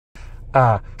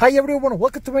Hi everyone,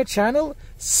 welcome to my channel.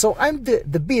 So I'm the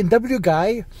BMW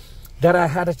guy that I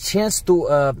had a chance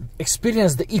to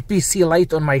experience the EPC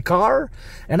light on my car,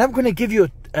 and I'm going to give you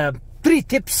 3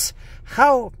 tips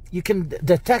how you can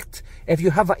detect if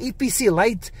you have an EPC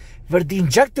light where the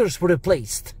injectors were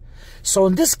replaced. So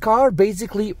in this car,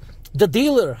 basically the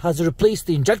dealer has replaced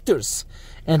the injectors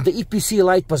and the EPC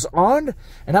light was on,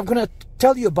 and I'm going to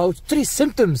tell you about 3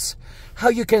 symptoms how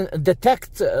you can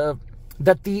detect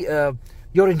that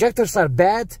your injectors are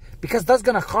bad, because that's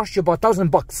gonna cost you about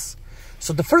 $1,000.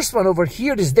 So the first one over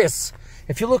here is this.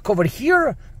 If you look over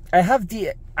here, I have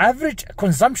the average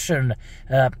consumption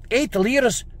 8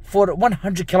 liters for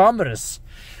 100 kilometers.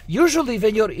 Usually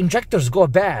when your injectors go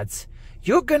bad,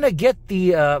 you're gonna get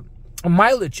the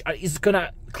mileage is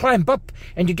gonna climb up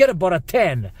and you get about a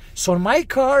 10. So in my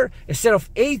car, instead of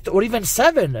 8 or even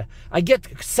 7, I get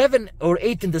 7 or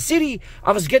 8 in the city,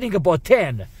 I was getting about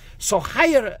 10. So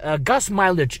higher gas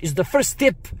mileage is the first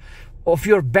tip of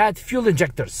your bad fuel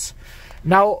injectors.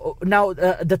 Now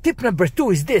the tip number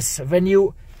 2 is this. When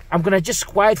I'm gonna just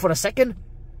quiet for a second.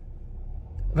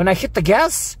 When I hit the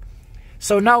gas,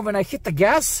 so now when I hit the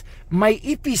gas, my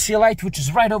EPC light, which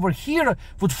is right over here,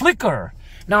 would flicker.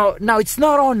 Now it's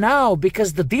not on now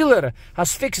because the dealer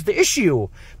has fixed the issue.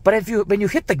 But when you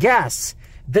hit the gas,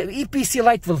 the EPC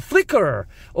light will flicker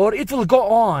or it will go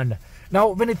on. Now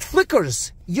when it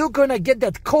flickers, you're gonna get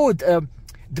that code,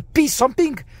 the P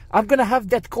something. I'm gonna have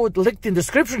that code linked in the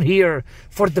description here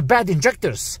for the bad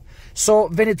injectors. So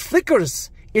when it flickers,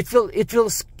 it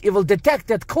will detect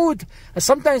that code.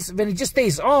 Sometimes when it just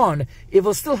stays on, it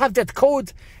will still have that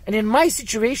code. And in my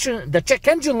situation, the check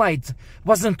engine light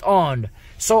wasn't on.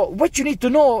 So what you need to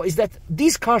know is that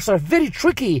these cars are very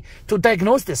tricky to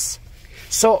diagnose this.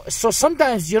 So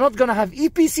sometimes you're not gonna have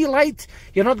EPC light,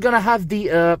 you're not gonna have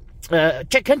the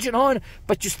check engine on,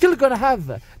 but you're still gonna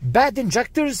have bad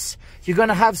injectors. You're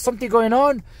gonna have something going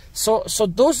on. So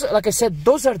those, like I said,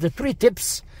 those are the 3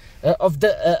 tips of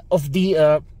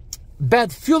the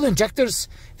bad fuel injectors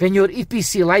when your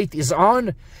EPC light is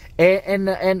on. And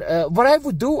what I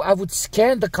would do, I would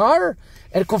scan the car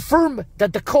and confirm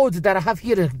that the code that I have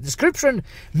here in the description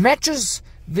matches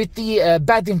with the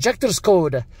bad injectors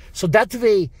code. So that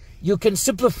way you can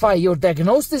simplify your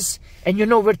diagnosis and you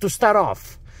know where to start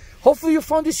off. Hopefully you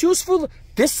found this useful.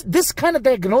 This kind of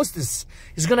diagnosis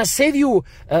is gonna save you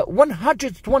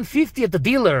 $100 to $150 at the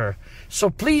dealer.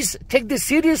 So please take this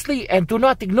seriously and do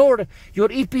not ignore your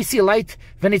EPC light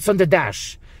when it's on the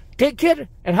dash. Take care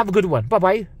and have a good one.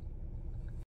 Bye-bye.